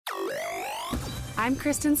I'm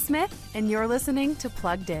Kristen Smith, and you're listening to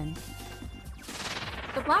Plugged In.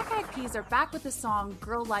 The Black Eyed Peas are back with the song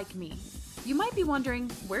Girl Like Me. You might be wondering,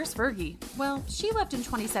 where's Fergie? Well, she left in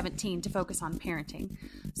 2017 to focus on parenting.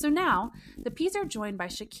 So now, the Peas are joined by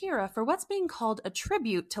Shakira for what's being called a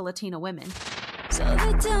tribute to Latina women. So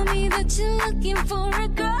they tell me that you're looking for a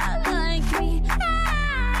girl like me.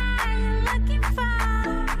 I'm looking for.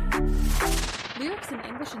 Lyrics in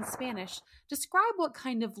English and Spanish describe what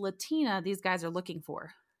kind of Latina these guys are looking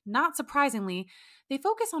for. Not surprisingly, they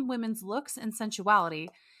focus on women's looks and sensuality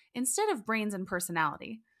instead of brains and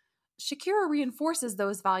personality. Shakira reinforces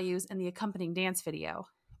those values in the accompanying dance video,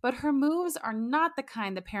 but her moves are not the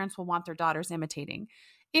kind that parents will want their daughters imitating,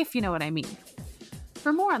 if you know what I mean.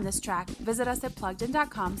 For more on this track, visit us at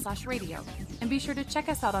pluggedin.com/radio, and be sure to check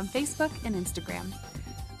us out on Facebook and Instagram.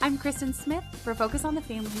 I'm Kristen Smith for Focus on the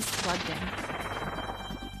Family's Plugged In.